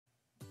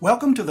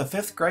Welcome to the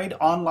 5th grade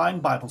online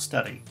Bible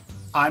study.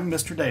 I'm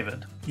Mr.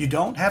 David. You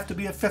don't have to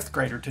be a 5th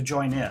grader to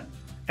join in.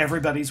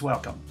 Everybody's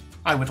welcome.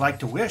 I would like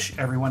to wish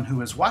everyone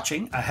who is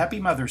watching a happy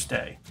Mother's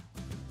Day.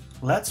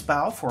 Let's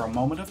bow for a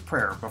moment of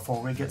prayer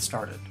before we get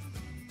started.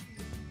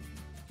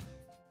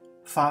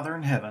 Father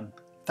in heaven,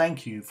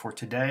 thank you for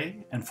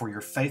today and for your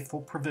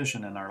faithful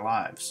provision in our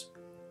lives.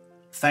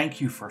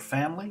 Thank you for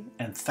family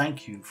and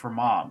thank you for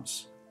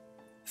moms.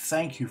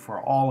 Thank you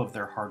for all of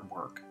their hard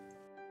work.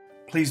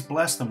 Please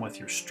bless them with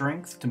your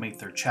strength to meet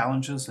their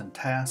challenges and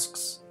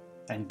tasks,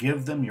 and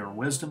give them your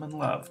wisdom and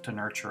love to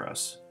nurture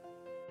us.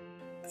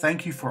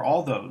 Thank you for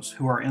all those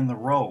who are in the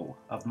role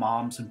of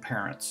moms and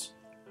parents,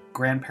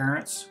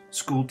 grandparents,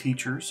 school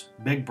teachers,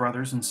 big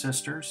brothers and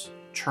sisters,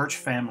 church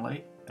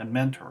family, and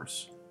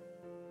mentors.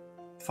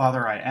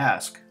 Father, I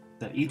ask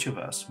that each of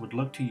us would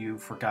look to you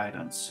for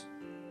guidance.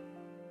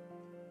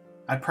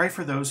 I pray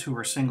for those who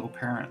are single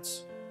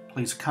parents.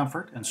 Please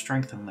comfort and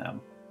strengthen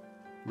them.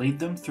 Lead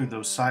them through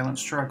those silent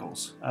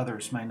struggles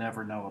others may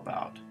never know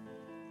about.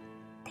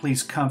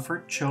 Please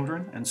comfort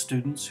children and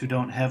students who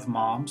don't have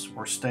moms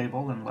or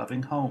stable and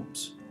loving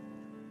homes.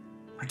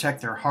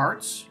 Protect their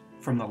hearts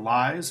from the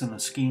lies and the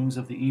schemes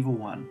of the evil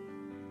one.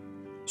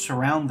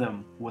 Surround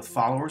them with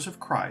followers of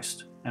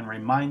Christ and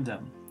remind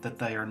them that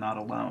they are not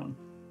alone.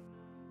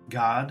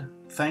 God,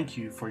 thank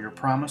you for your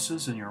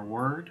promises in your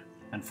word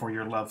and for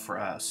your love for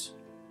us.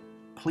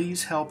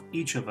 Please help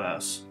each of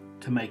us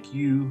to make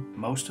you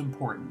most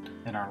important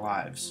in our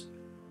lives.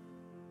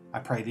 I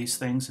pray these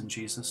things in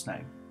Jesus'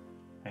 name.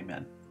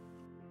 Amen.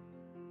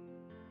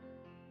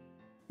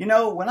 You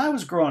know, when I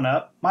was growing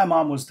up, my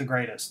mom was the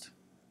greatest.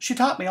 She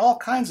taught me all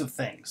kinds of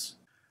things.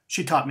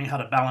 She taught me how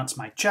to balance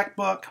my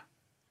checkbook.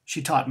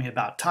 She taught me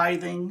about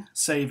tithing,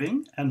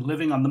 saving, and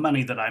living on the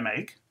money that I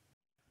make.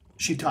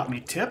 She taught me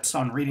tips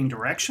on reading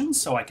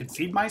directions so I could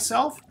feed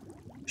myself.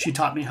 She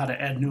taught me how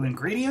to add new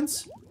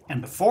ingredients.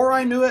 And before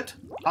I knew it,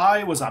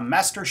 I was a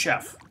master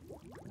chef.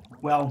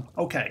 Well,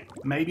 okay,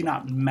 maybe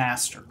not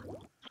master.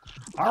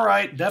 All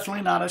right,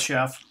 definitely not a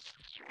chef.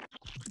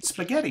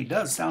 Spaghetti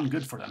does sound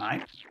good for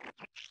tonight.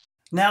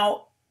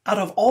 Now, out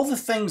of all the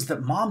things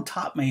that Mom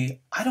taught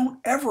me, I don't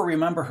ever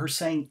remember her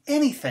saying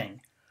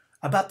anything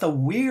about the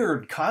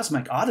weird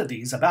cosmic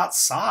oddities about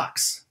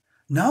socks.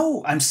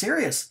 No, I'm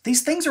serious.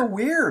 These things are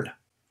weird.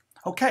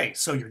 Okay,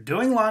 so you're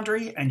doing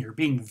laundry and you're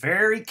being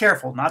very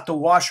careful not to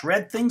wash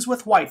red things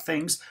with white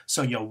things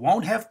so you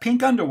won't have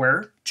pink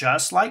underwear,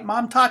 just like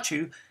Mom taught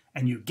you,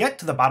 and you get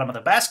to the bottom of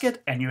the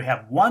basket and you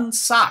have one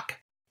sock.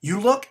 You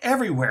look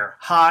everywhere,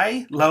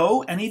 high,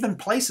 low, and even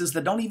places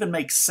that don't even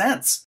make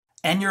sense,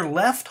 and you're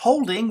left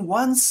holding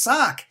one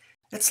sock.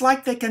 It's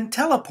like they can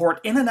teleport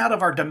in and out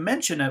of our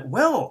dimension at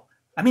will.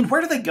 I mean,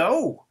 where do they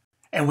go?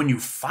 And when you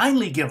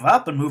finally give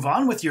up and move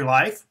on with your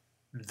life,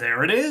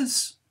 there it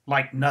is.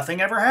 Like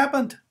nothing ever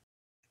happened.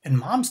 In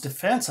Mom's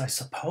defense, I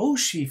suppose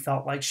she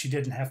felt like she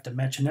didn't have to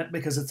mention it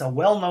because it's a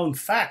well-known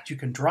fact you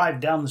can drive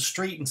down the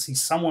street and see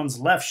someone's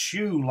left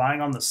shoe lying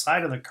on the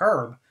side of the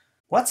curb.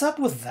 What's up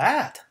with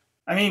that?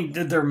 I mean,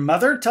 did their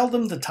mother tell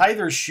them to tie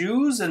their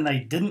shoes and they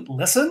didn't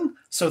listen?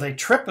 So they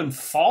trip and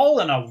fall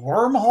in a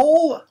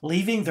wormhole,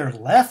 leaving their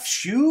left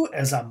shoe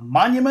as a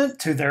monument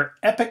to their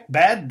epic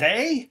bad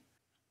day?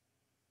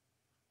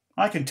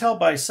 I can tell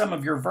by some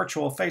of your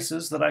virtual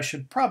faces that I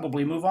should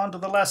probably move on to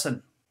the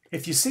lesson.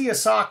 If you see a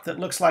sock that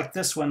looks like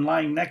this one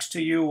lying next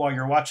to you while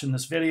you're watching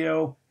this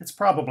video, it's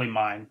probably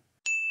mine.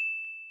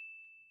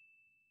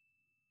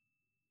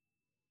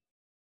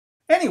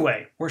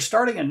 Anyway, we're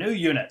starting a new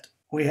unit.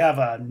 We have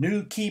a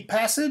new key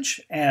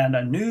passage and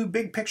a new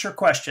big picture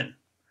question.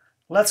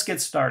 Let's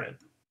get started.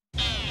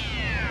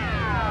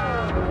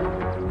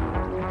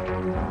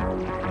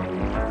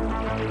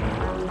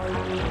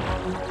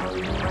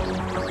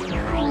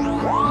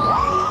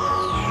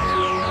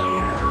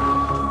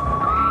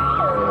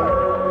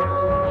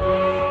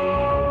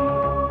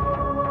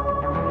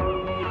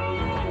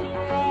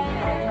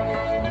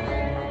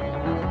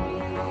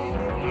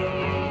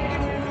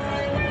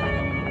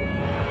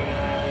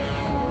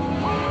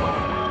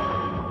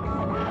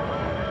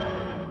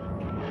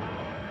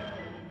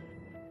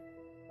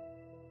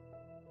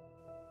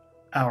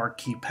 Our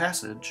key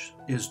passage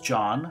is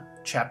John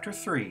chapter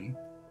 3,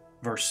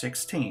 verse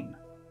 16.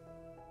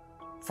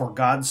 For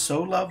God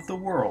so loved the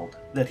world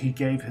that he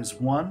gave his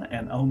one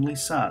and only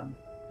Son,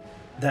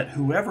 that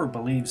whoever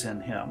believes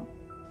in him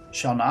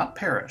shall not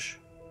perish,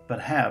 but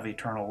have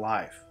eternal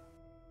life.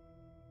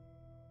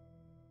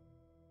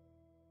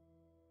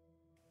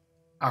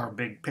 Our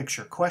big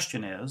picture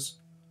question is,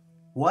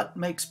 what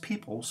makes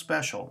people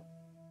special?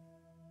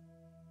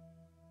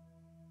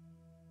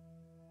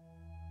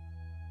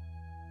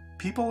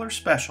 People are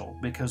special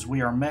because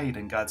we are made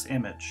in God's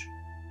image.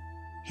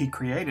 He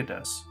created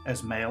us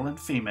as male and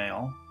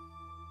female,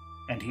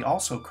 and he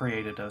also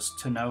created us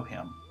to know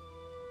him.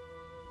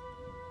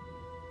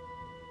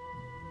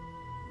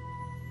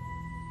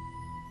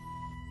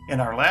 In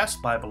our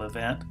last Bible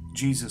event,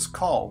 Jesus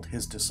called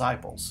his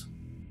disciples.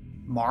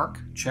 Mark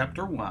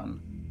chapter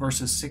 1,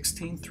 verses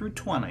 16 through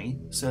 20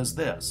 says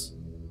this: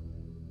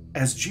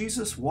 As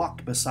Jesus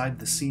walked beside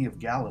the Sea of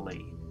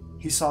Galilee,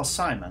 he saw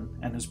Simon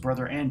and his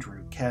brother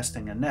Andrew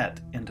casting a net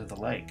into the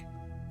lake,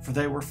 for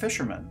they were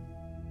fishermen.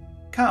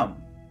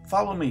 "Come,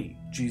 follow me,"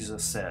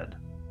 Jesus said,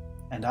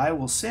 "and I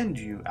will send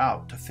you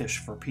out to fish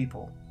for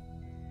people."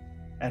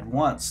 At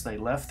once they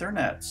left their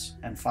nets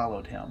and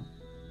followed him.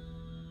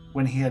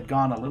 When he had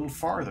gone a little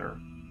farther,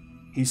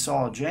 he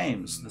saw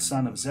James, the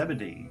son of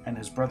Zebedee, and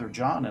his brother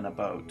John in a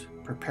boat,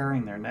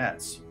 preparing their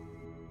nets.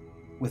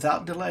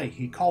 Without delay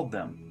he called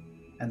them,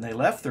 and they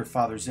left their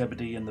father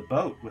Zebedee in the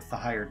boat with the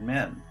hired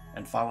men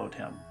and followed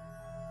him.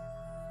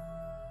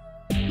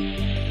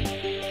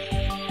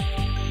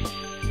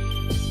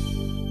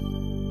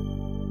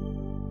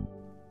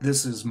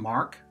 This is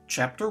Mark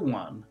chapter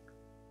 1,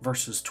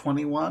 verses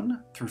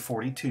 21 through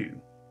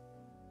 42.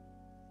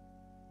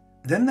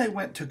 Then they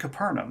went to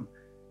Capernaum,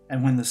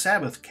 and when the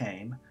Sabbath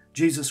came,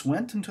 Jesus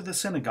went into the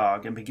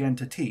synagogue and began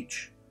to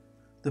teach.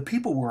 The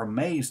people were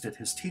amazed at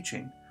his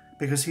teaching,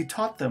 because he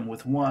taught them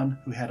with one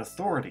who had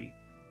authority,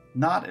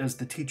 not as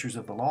the teachers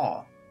of the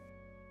law.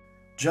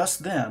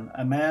 Just then,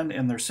 a man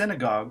in their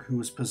synagogue who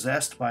was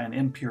possessed by an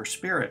impure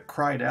spirit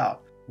cried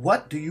out,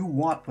 "What do you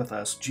want with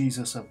us,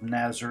 Jesus of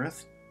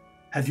Nazareth?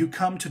 Have you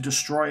come to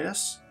destroy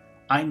us?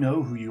 I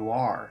know who you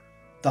are,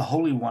 the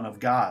Holy One of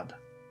God."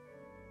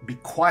 "Be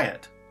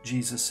quiet,"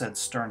 Jesus said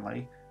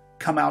sternly.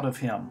 "Come out of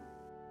him."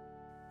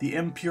 The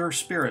impure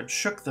spirit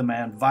shook the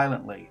man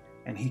violently,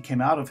 and he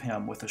came out of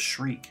him with a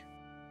shriek.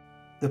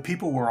 The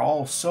people were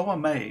all so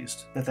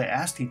amazed that they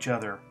asked each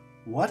other,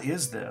 "What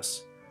is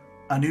this?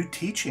 A new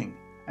teaching,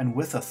 and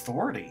with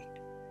authority.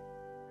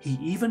 He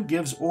even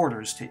gives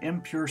orders to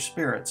impure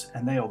spirits,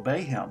 and they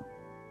obey him."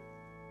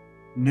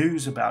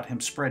 News about him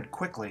spread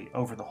quickly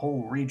over the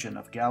whole region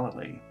of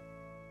Galilee.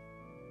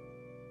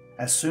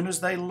 As soon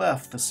as they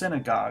left the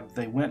synagogue,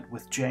 they went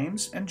with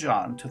James and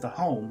John to the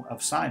home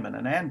of Simon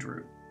and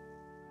Andrew.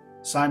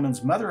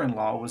 Simon's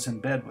mother-in-law was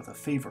in bed with a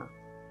fever,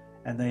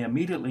 and they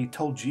immediately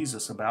told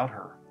Jesus about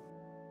her.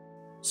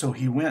 So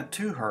he went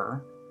to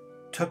her,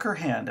 took her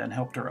hand, and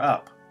helped her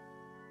up.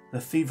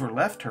 The fever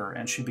left her,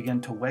 and she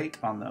began to wait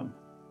on them.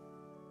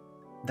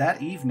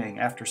 That evening,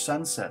 after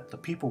sunset, the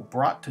people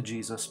brought to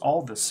Jesus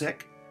all the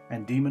sick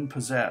and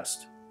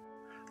demon-possessed.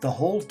 The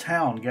whole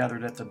town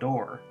gathered at the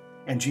door,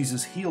 and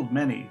Jesus healed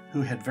many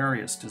who had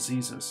various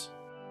diseases.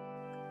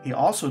 He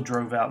also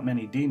drove out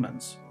many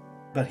demons,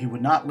 but he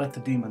would not let the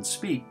demons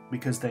speak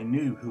because they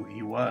knew who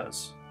he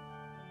was.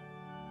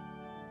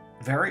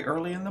 Very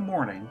early in the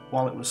morning,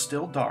 while it was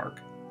still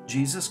dark,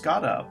 Jesus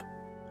got up,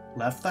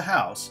 left the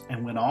house,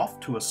 and went off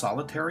to a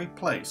solitary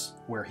place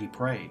where he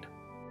prayed.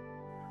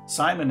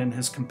 Simon and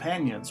his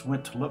companions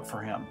went to look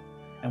for him,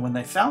 and when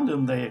they found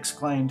him, they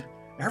exclaimed,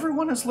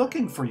 "Everyone is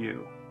looking for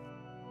you."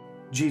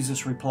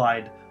 Jesus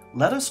replied,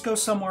 "Let us go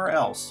somewhere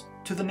else,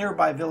 to the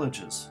nearby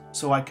villages,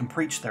 so I can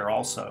preach there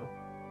also.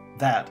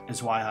 That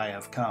is why I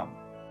have come."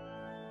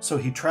 So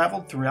he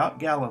traveled throughout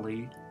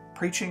Galilee,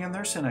 preaching in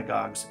their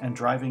synagogues and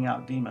driving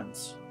out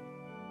demons.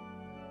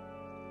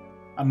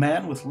 A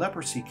man with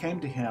leprosy came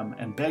to him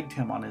and begged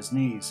him on his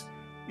knees,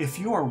 "If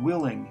you are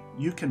willing,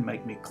 you can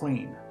make me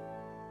clean."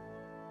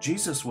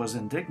 Jesus was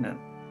indignant.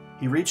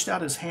 He reached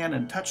out his hand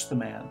and touched the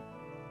man.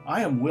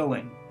 "I am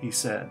willing," he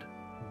said.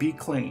 "Be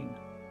clean."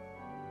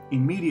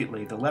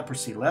 Immediately the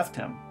leprosy left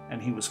him,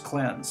 and he was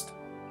cleansed.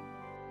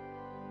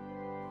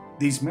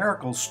 These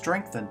miracles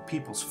strengthened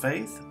people's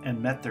faith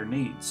and met their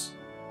needs.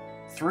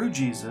 Through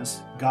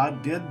Jesus,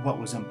 God did what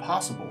was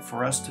impossible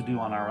for us to do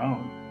on our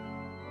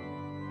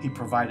own. He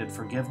provided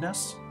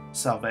forgiveness,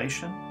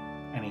 salvation,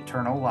 and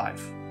eternal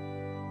life.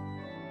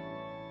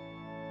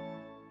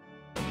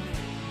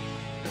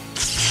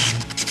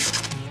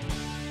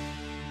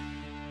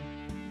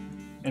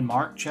 In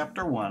Mark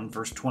chapter 1,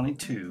 verse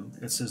 22,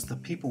 it says the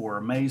people were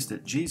amazed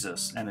at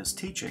Jesus and his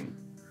teaching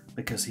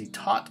because he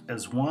taught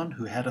as one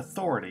who had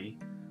authority,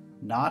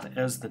 not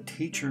as the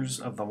teachers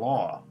of the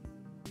law.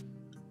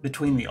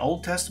 Between the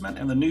Old Testament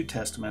and the New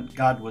Testament,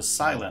 God was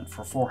silent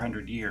for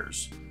 400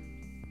 years.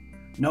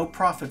 No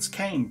prophets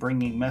came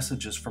bringing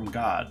messages from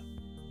God.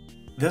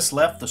 This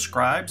left the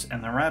scribes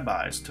and the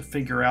rabbis to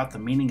figure out the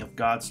meaning of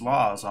God's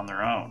laws on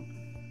their own.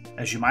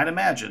 As you might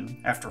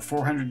imagine, after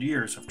 400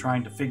 years of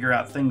trying to figure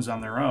out things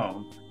on their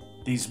own,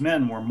 these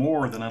men were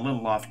more than a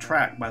little off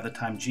track by the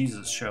time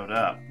Jesus showed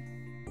up.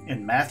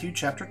 In Matthew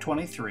chapter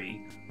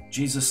 23,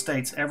 Jesus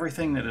states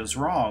everything that is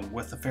wrong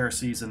with the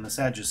Pharisees and the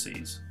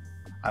Sadducees.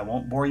 I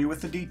won't bore you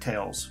with the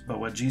details, but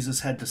what Jesus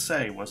had to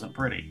say wasn't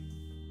pretty.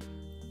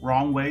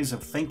 Wrong ways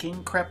of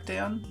thinking crept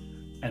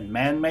in, and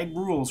man-made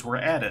rules were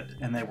added,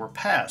 and they were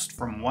passed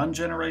from one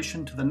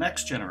generation to the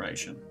next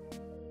generation.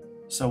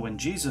 So when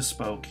Jesus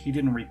spoke, he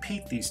didn't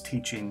repeat these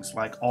teachings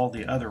like all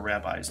the other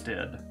rabbis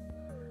did.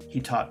 He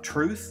taught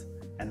truth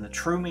and the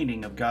true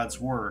meaning of God's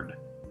word.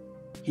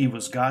 He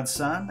was God's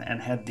son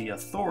and had the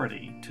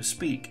authority to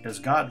speak as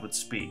God would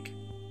speak.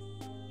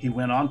 He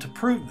went on to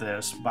prove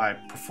this by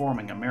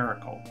performing a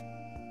miracle.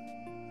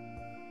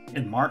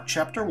 In Mark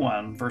chapter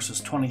 1,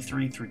 verses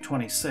 23 through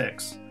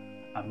 26,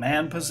 a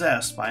man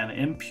possessed by an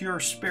impure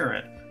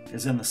spirit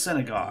is in the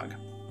synagogue.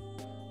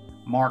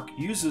 Mark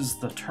uses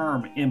the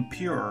term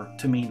impure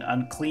to mean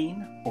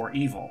unclean or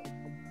evil.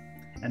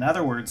 In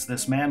other words,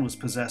 this man was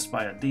possessed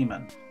by a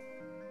demon.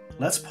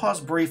 Let's pause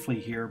briefly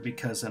here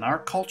because in our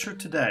culture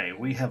today,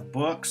 we have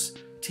books,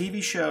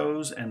 TV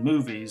shows, and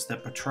movies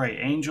that portray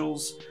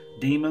angels,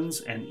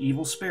 demons, and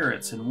evil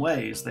spirits in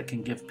ways that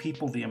can give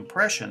people the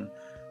impression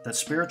that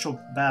spiritual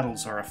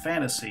battles are a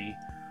fantasy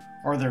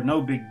or they're no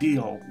big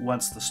deal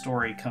once the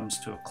story comes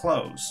to a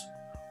close,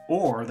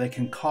 or they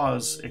can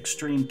cause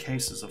extreme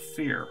cases of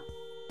fear.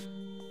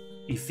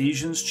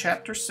 Ephesians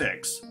chapter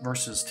 6,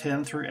 verses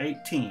 10 through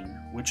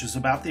 18, which is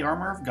about the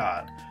armor of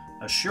God,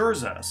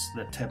 assures us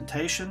that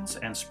temptations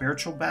and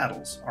spiritual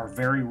battles are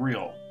very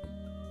real.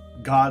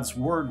 God's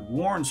word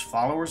warns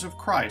followers of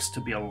Christ to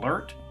be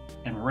alert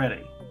and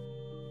ready.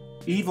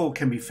 Evil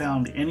can be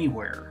found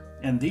anywhere.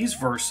 In these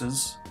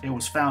verses, it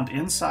was found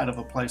inside of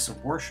a place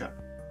of worship,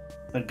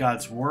 but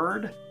God's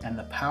word and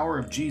the power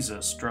of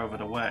Jesus drove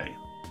it away.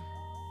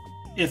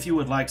 If you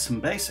would like some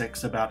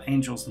basics about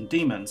angels and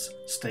demons,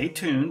 stay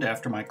tuned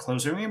after my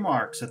closing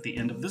remarks at the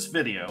end of this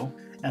video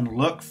and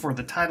look for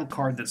the title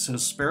card that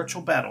says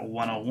Spiritual Battle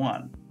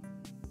 101.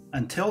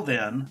 Until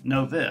then,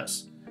 know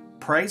this: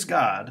 praise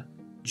God,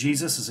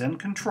 Jesus is in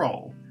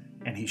control,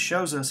 and He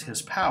shows us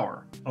His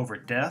power over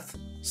death,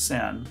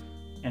 sin,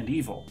 and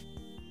evil.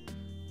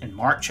 In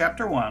Mark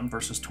chapter 1,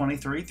 verses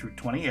 23 through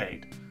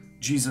 28,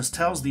 Jesus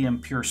tells the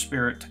impure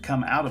spirit to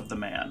come out of the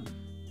man.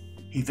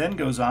 He then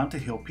goes on to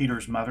heal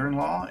Peter's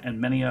mother-in-law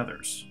and many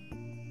others.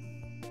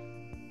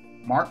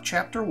 Mark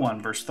chapter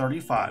 1, verse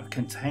 35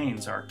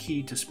 contains our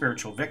key to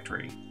spiritual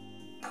victory: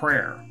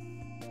 prayer.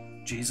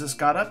 Jesus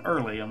got up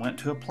early and went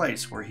to a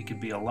place where he could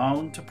be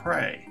alone to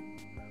pray.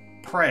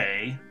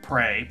 Pray,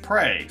 pray,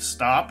 pray.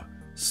 Stop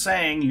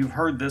saying you've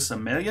heard this a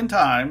million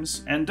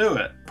times and do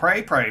it.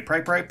 Pray, pray,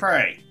 pray, pray,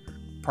 pray.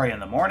 Pray in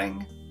the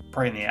morning,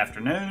 pray in the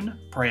afternoon,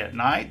 pray at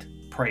night,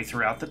 pray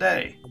throughout the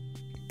day.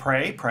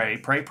 Pray, pray,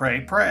 pray,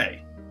 pray,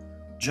 pray.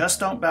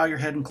 Just don't bow your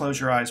head and close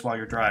your eyes while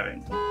you're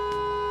driving.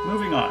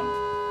 Moving on.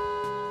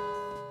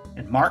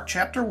 In Mark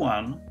chapter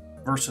 1,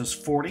 verses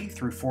 40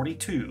 through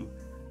 42,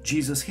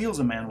 Jesus heals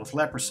a man with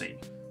leprosy.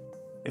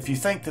 If you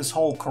think this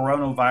whole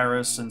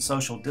coronavirus and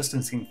social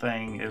distancing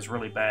thing is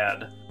really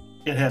bad,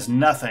 it has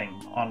nothing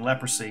on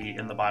leprosy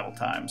in the Bible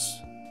times.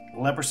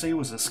 Leprosy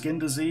was a skin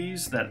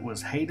disease that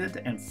was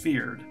hated and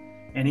feared.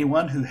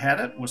 Anyone who had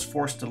it was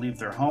forced to leave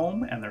their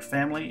home and their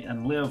family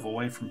and live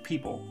away from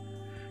people.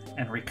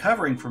 And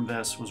recovering from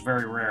this was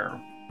very rare.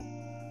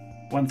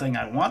 One thing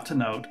I want to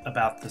note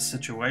about this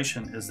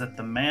situation is that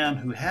the man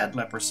who had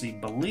leprosy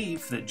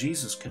believed that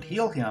Jesus could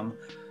heal him,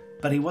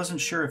 but he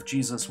wasn't sure if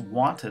Jesus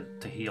wanted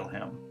to heal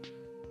him.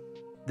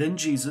 Then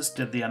Jesus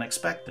did the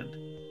unexpected.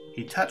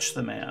 He touched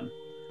the man.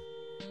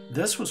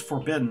 This was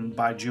forbidden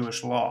by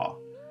Jewish law,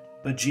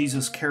 but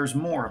Jesus cares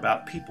more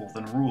about people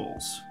than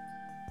rules.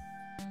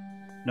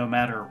 No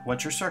matter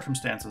what your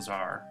circumstances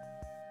are,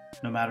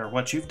 no matter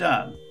what you've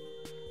done,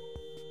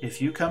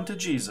 if you come to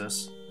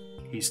Jesus,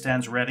 He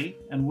stands ready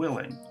and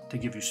willing to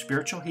give you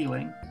spiritual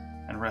healing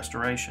and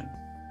restoration.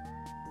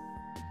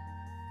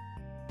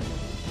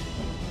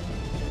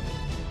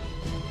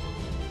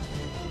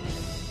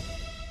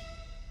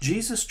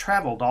 Jesus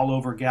traveled all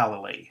over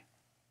Galilee.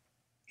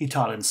 He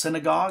taught in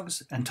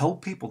synagogues and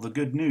told people the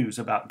good news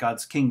about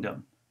God's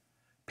kingdom.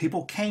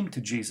 People came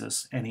to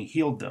Jesus and He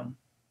healed them.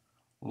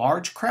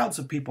 Large crowds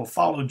of people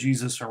followed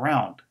Jesus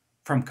around,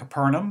 from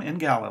Capernaum in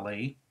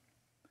Galilee,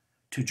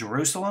 to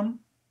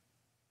Jerusalem,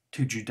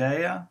 to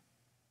Judea,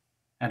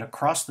 and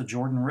across the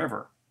Jordan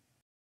River.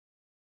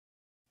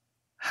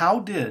 How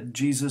did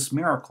Jesus'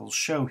 miracles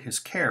show His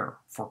care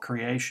for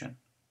creation?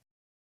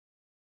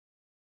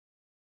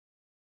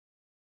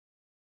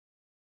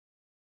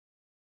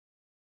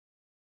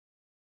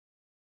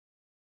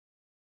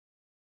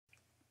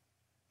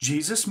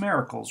 Jesus'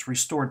 miracles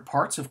restored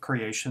parts of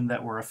creation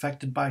that were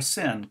affected by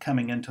sin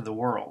coming into the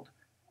world.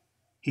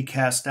 He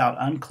cast out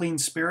unclean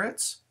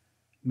spirits,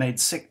 made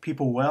sick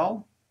people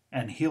well,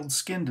 and healed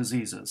skin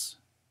diseases.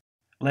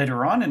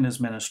 Later on in His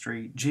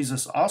ministry,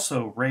 Jesus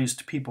also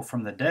raised people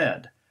from the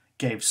dead,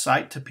 gave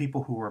sight to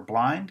people who were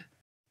blind,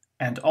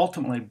 and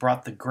ultimately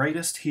brought the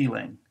greatest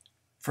healing,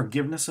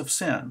 forgiveness of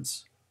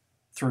sins,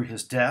 through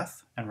His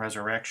death and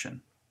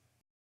resurrection.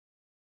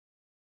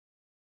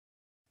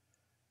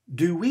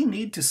 Do we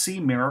need to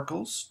see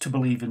miracles to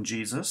believe in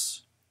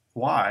Jesus?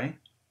 Why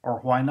or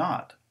why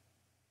not?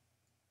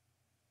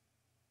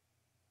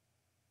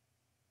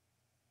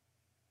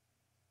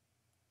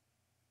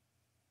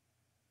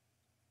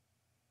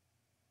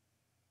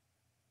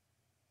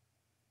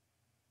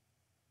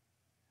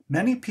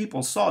 Many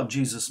people saw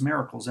Jesus'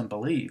 miracles and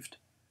believed,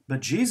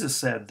 but Jesus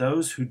said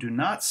those who do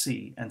not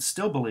see and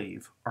still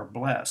believe are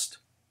blessed.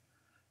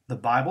 The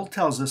Bible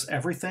tells us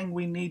everything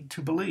we need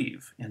to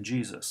believe in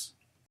Jesus.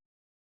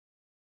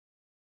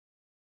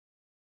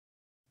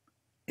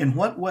 In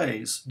what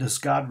ways does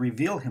God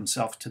reveal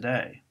Himself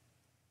today?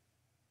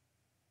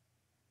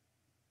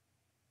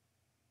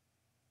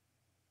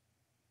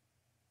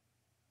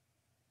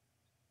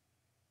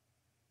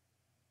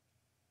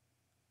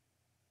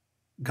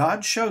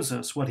 God shows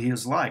us what He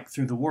is like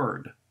through the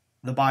Word,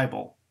 the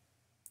Bible.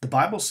 The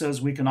Bible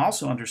says we can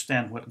also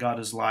understand what God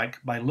is like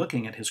by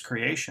looking at His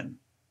creation.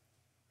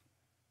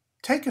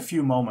 Take a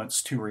few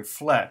moments to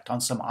reflect on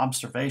some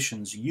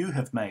observations you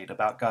have made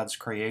about God's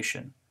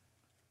creation.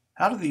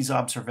 How do these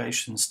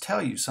observations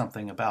tell you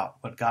something about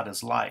what God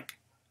is like?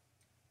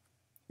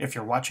 If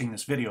you're watching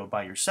this video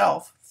by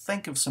yourself,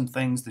 think of some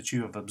things that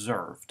you have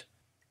observed.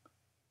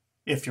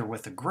 If you're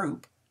with a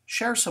group,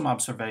 share some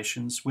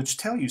observations which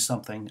tell you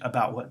something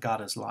about what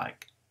God is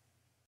like.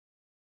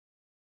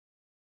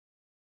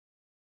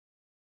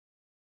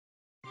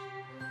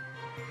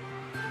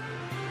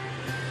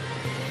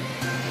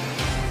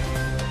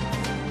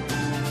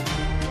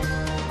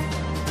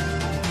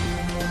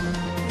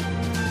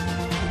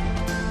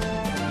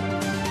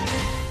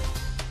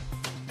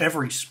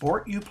 Every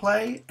sport you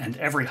play and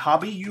every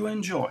hobby you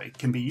enjoy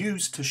can be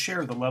used to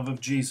share the love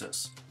of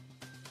Jesus.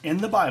 In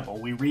the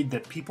Bible, we read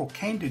that people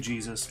came to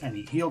Jesus and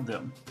He healed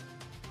them.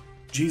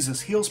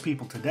 Jesus heals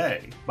people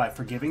today by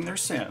forgiving their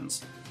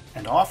sins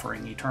and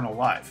offering eternal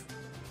life.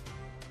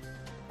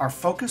 Our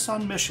focus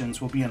on missions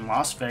will be in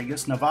Las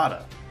Vegas,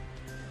 Nevada.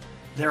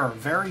 There are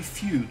very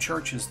few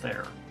churches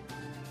there.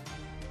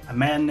 A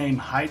man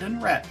named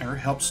Hayden Ratner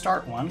helped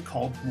start one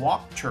called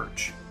Walk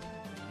Church.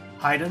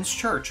 Hayden's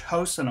church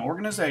hosts an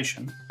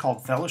organization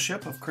called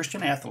Fellowship of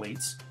Christian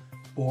Athletes,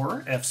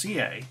 or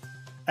FCA,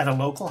 at a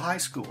local high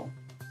school.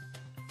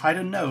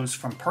 Hayden knows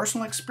from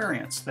personal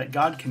experience that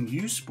God can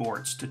use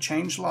sports to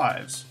change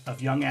lives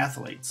of young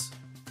athletes.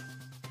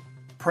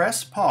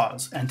 Press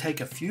pause and take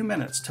a few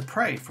minutes to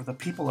pray for the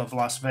people of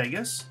Las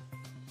Vegas,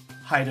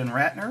 Hayden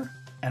Ratner,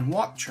 and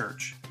Walk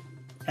Church,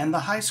 and the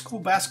high school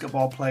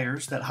basketball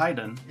players that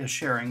Hayden is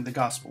sharing the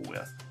gospel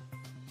with.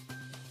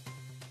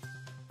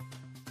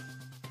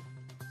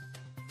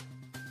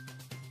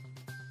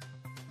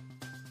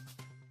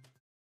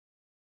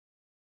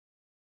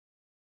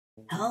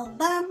 All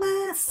by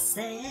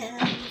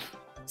myself.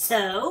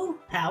 So,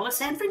 how was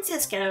San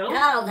Francisco?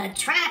 Oh, the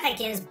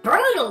traffic is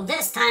brutal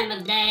this time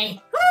of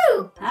day.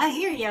 Woo! I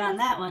hear you on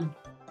that one.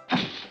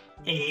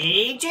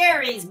 Hey,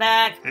 Jerry's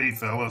back. Hey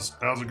fellas,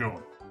 how's it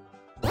going?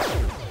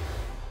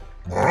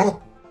 Huh?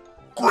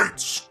 Great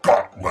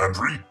Scott,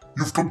 Landry!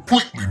 You've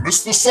completely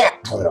missed the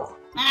sock drawer!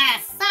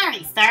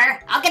 Sorry, sir.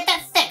 I'll get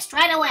that fixed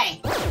right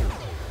away.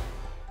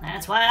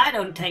 That's why I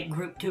don't take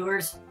group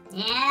tours.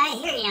 Yeah, I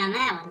hear you on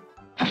that one.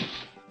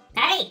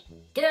 Hey,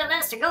 two of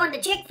us are going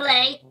to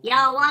Chick-fil-A.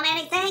 Y'all want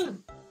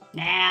anything?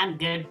 Nah, I'm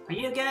good. Are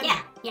you good?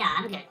 Yeah,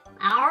 I'm good.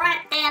 All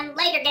right then,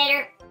 later,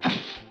 Gator.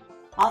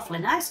 Awfully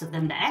nice of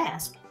them to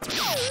ask.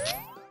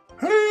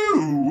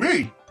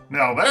 Hoo-wee!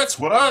 Now that's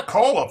what I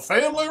call a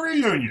family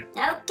reunion.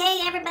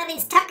 Okay,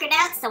 everybody's tuckered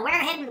out, so we're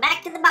heading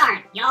back to the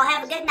barn. Y'all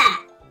have a good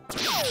night.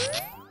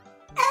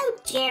 Oh,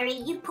 Jerry,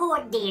 you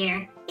poor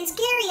dear. Is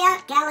Gary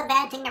out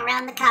gallivanting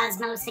around the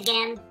cosmos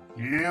again?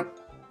 Yep,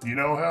 you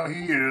know how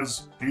he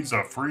is. He's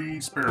a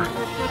free spirit.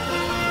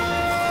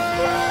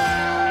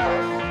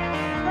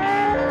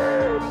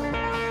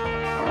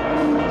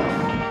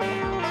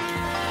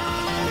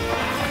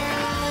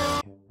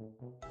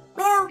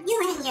 Well,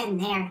 you hang in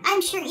there.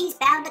 I'm sure he's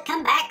bound to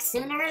come back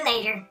sooner or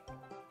later.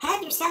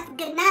 Have yourself a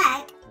good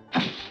night.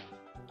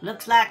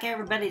 Looks like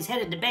everybody's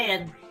headed to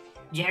bed.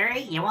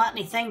 Jerry, you want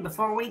anything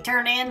before we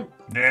turn in?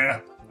 Nah,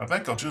 I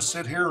think I'll just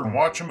sit here and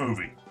watch a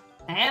movie.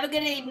 Have a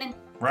good evening.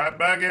 Right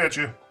back at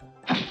you.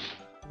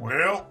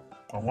 Well,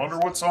 I wonder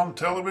what's on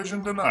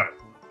television tonight.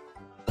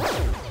 Hey,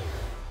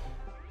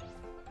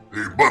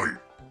 buddy,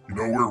 you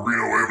know where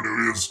Reno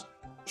Avenue is?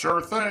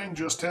 Sure thing,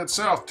 just head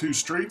south 2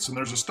 streets and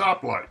there's a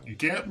stoplight. You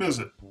can't miss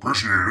it.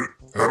 Appreciate it.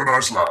 Have a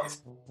nice life.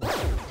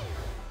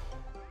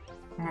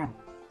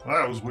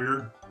 That was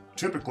weird.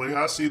 Typically,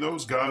 I see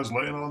those guys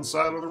laying on the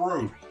side of the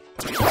road.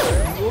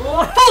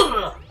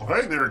 Well,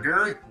 hey there,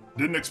 Gary.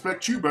 Didn't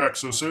expect you back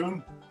so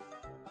soon.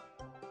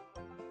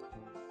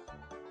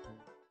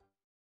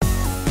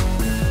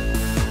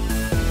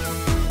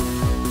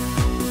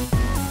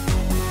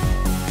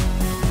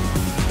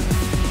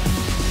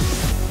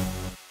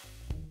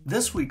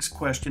 This week's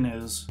question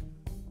is,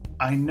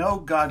 I know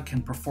God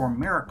can perform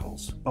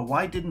miracles, but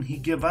why didn't He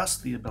give us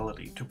the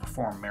ability to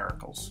perform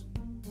miracles?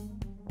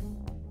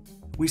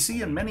 We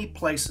see in many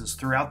places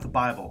throughout the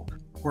Bible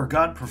where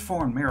God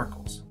performed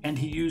miracles, and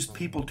He used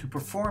people to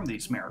perform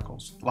these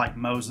miracles, like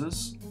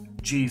Moses,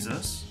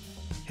 Jesus,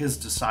 His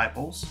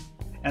disciples,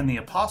 and the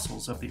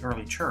apostles of the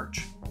early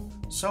church.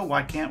 So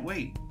why can't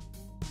we?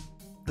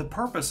 The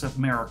purpose of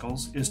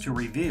miracles is to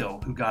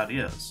reveal who God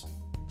is.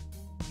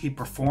 He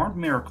performed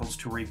miracles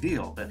to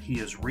reveal that He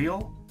is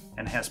real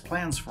and has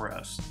plans for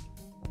us.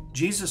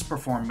 Jesus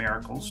performed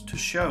miracles to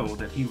show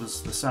that He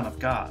was the Son of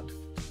God.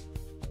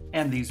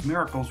 And these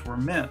miracles were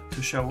meant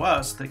to show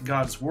us that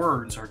God's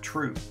words are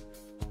true.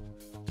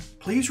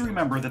 Please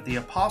remember that the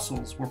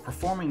apostles were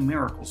performing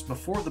miracles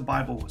before the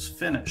Bible was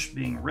finished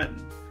being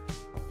written.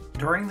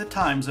 During the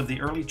times of the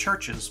early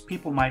churches,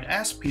 people might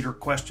ask Peter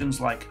questions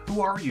like,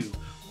 "Who are you?"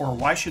 or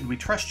 "Why should we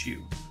trust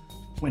you?"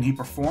 When he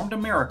performed a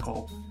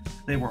miracle,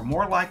 they were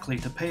more likely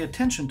to pay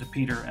attention to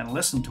Peter and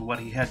listen to what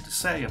he had to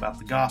say about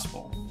the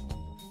gospel.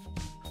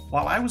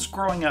 While I was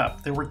growing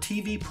up, there were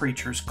TV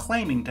preachers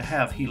claiming to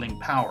have healing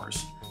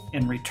powers.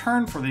 In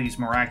return for these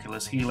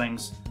miraculous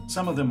healings,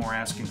 some of them were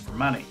asking for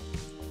money.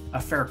 A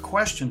fair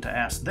question to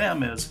ask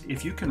them is,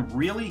 if you can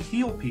really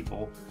heal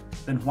people,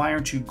 then why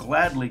aren't you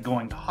gladly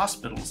going to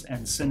hospitals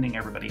and sending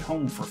everybody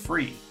home for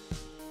free?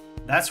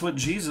 That's what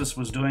Jesus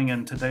was doing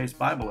in today's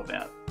Bible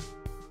event.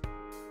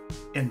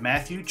 In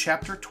Matthew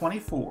chapter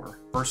 24,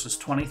 verses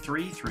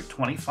 23 through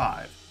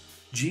 25,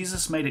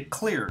 Jesus made it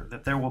clear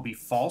that there will be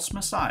false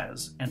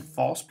messiahs and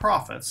false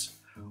prophets,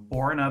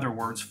 or in other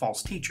words,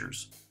 false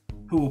teachers,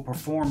 who will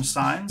perform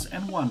signs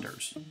and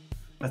wonders.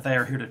 But they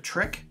are here to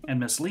trick and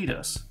mislead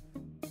us,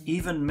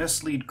 even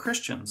mislead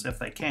Christians if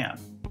they can.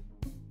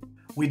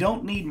 We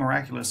don't need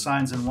miraculous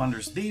signs and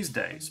wonders these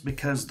days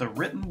because the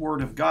written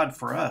word of God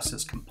for us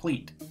is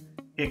complete.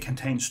 It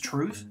contains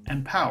truth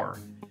and power,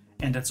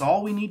 and it's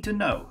all we need to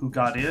know who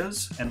God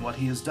is and what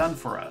He has done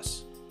for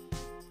us.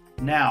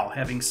 Now,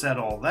 having said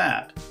all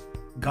that,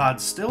 God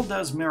still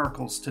does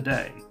miracles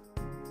today.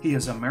 He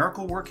is a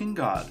miracle-working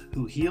God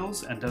who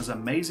heals and does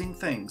amazing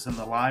things in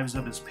the lives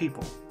of His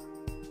people.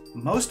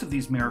 Most of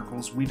these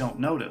miracles we don't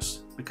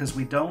notice because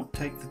we don't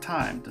take the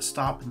time to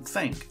stop and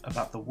think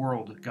about the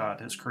world God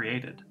has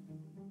created.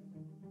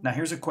 Now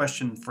here's a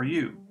question for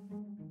you.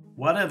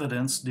 What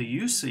evidence do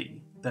you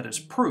see that is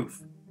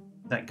proof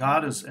that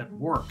God is at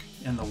work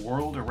in the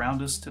world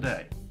around us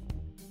today?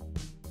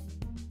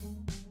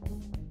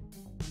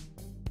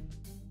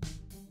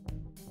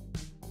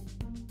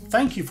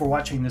 Thank you for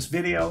watching this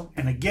video,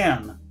 and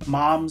again,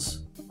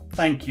 moms,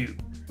 thank you.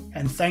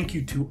 And thank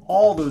you to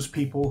all those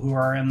people who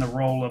are in the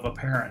role of a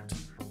parent.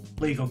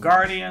 Legal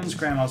guardians,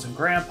 grandmas and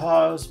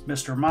grandpas,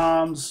 Mr.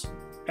 Moms,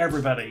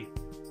 everybody.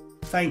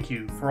 Thank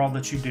you for all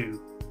that you do.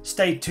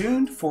 Stay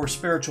tuned for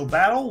Spiritual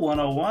Battle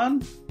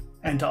 101.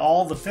 And to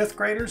all the 5th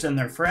graders and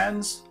their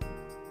friends,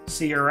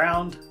 see you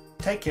around.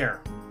 Take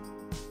care.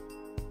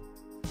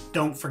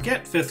 Don't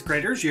forget, 5th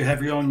graders, you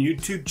have your own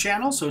YouTube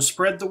channel, so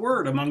spread the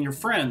word among your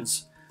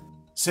friends.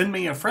 Send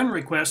me a friend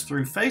request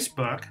through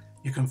Facebook.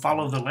 You can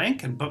follow the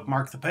link and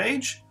bookmark the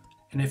page.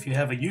 And if you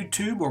have a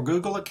YouTube or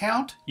Google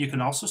account, you can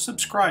also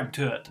subscribe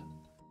to it.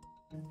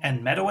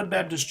 And Meadowood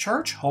Baptist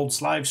Church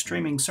holds live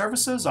streaming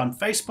services on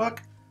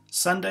Facebook,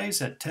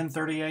 Sundays at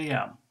 10:30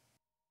 a.m.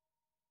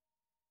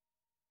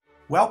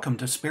 Welcome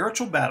to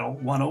Spiritual Battle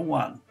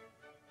 101.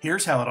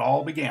 Here's how it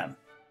all began.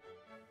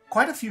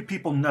 Quite a few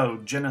people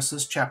know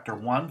Genesis chapter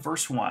 1,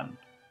 verse 1.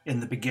 In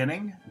the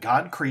beginning,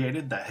 God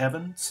created the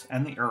heavens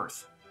and the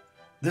earth.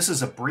 This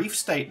is a brief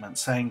statement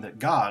saying that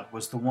God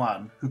was the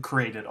one who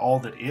created all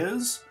that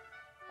is,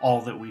 all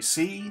that we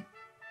see,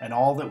 and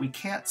all that we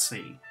can't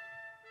see.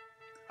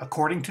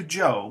 According to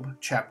Job,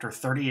 chapter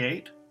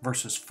 38,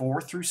 verses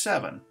 4 through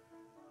 7,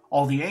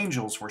 all the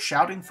angels were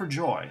shouting for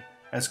joy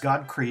as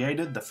God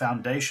created the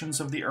foundations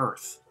of the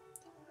earth.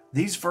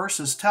 These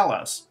verses tell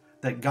us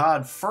that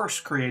God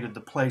first created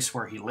the place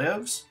where He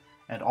lives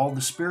and all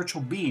the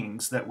spiritual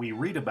beings that we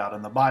read about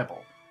in the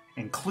Bible,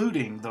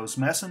 including those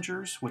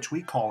messengers which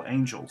we call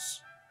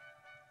angels.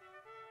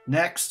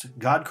 Next,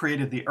 God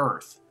created the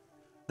earth.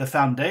 The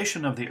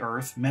foundation of the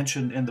earth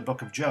mentioned in the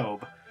book of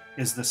Job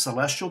is the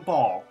celestial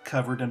ball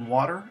covered in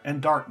water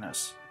and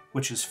darkness,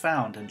 which is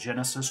found in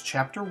Genesis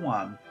chapter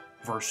 1,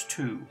 verse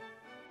 2.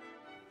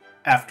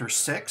 After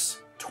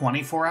 6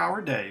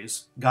 24-hour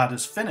days, God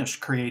is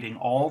finished creating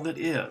all that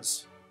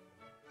is.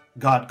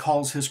 God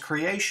calls His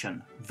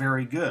creation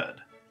very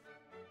good.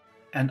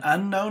 An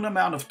unknown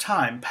amount of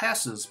time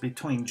passes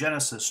between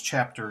Genesis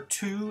chapter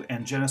 2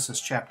 and Genesis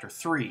chapter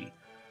 3,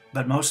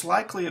 but most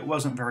likely it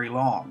wasn't very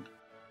long.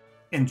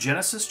 In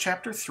Genesis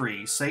chapter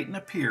 3, Satan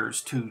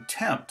appears to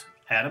tempt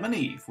Adam and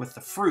Eve with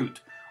the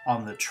fruit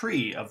on the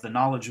tree of the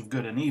knowledge of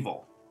good and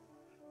evil.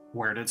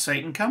 Where did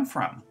Satan come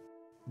from?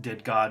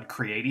 Did God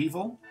create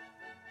evil?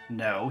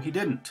 No, He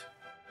didn't.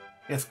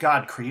 If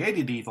God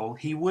created evil,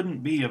 He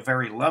wouldn't be a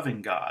very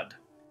loving God.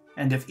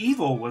 And if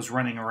evil was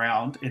running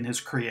around in His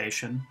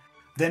creation,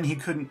 then He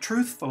couldn't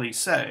truthfully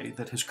say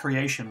that His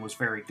creation was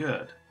very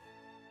good.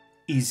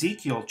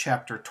 Ezekiel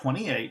chapter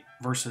 28,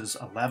 verses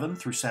 11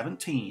 through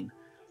 17,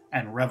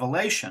 and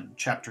Revelation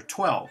chapter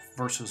 12,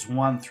 verses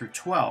 1 through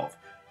 12,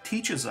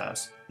 teaches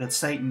us that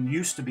Satan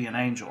used to be an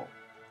angel.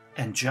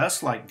 And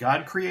just like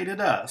God created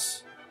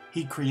us,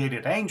 He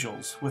created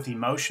angels with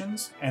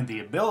emotions and the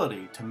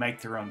ability to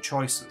make their own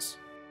choices.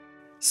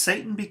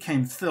 Satan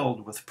became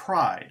filled with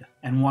pride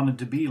and wanted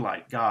to be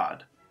like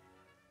God.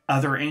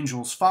 Other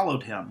angels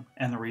followed him,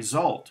 and the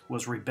result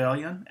was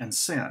rebellion and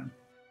sin.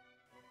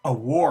 A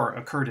war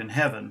occurred in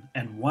heaven,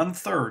 and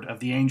 1/3 of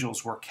the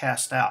angels were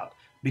cast out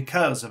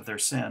because of their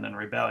sin and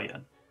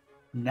rebellion.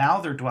 Now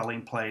their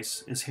dwelling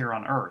place is here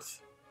on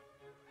earth.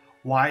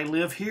 Why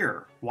live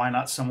here? Why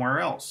not somewhere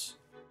else?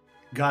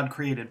 God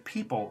created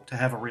people to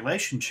have a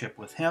relationship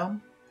with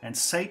Him, and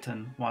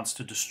Satan wants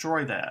to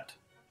destroy that.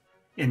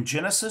 In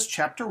Genesis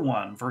chapter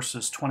 1,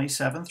 verses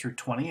 27 through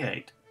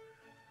 28,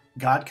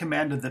 God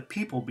commanded that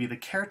people be the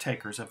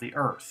caretakers of the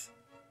earth.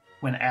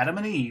 When Adam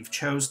and Eve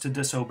chose to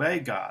disobey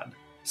God,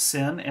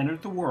 sin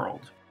entered the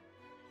world.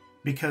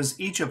 Because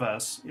each of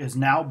us is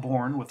now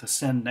born with a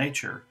sin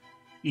nature,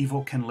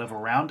 evil can live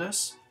around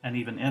us and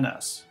even in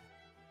us.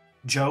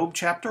 Job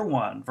chapter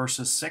 1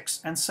 verses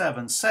 6 and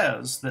 7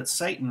 says that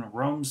Satan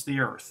roams the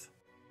earth.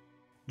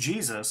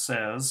 Jesus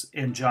says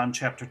in John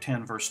chapter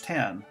 10 verse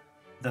 10,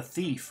 "The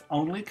thief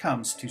only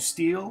comes to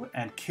steal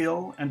and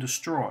kill and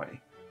destroy.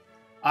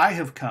 I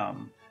have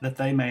come that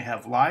they may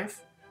have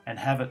life and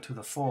have it to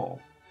the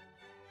full."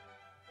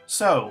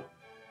 So,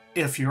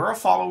 if you're a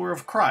follower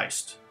of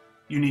Christ,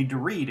 you need to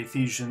read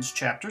Ephesians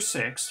chapter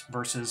 6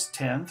 verses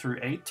 10 through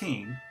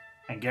 18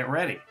 and get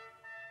ready.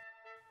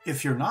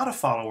 If you're not a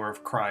follower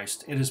of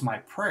Christ, it is my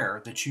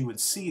prayer that you would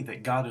see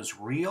that God is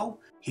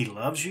real, He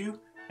loves you,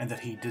 and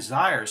that He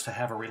desires to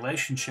have a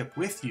relationship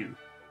with you,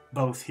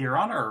 both here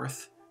on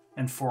earth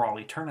and for all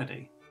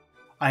eternity.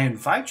 I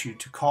invite you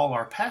to call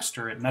our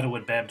pastor at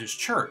Meadowood Baptist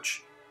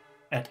Church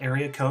at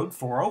area code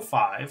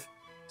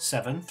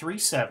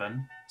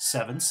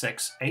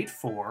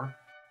 405-737-7684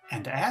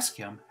 and ask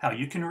him how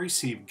you can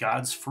receive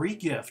God's free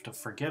gift of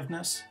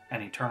forgiveness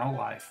and eternal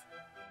life.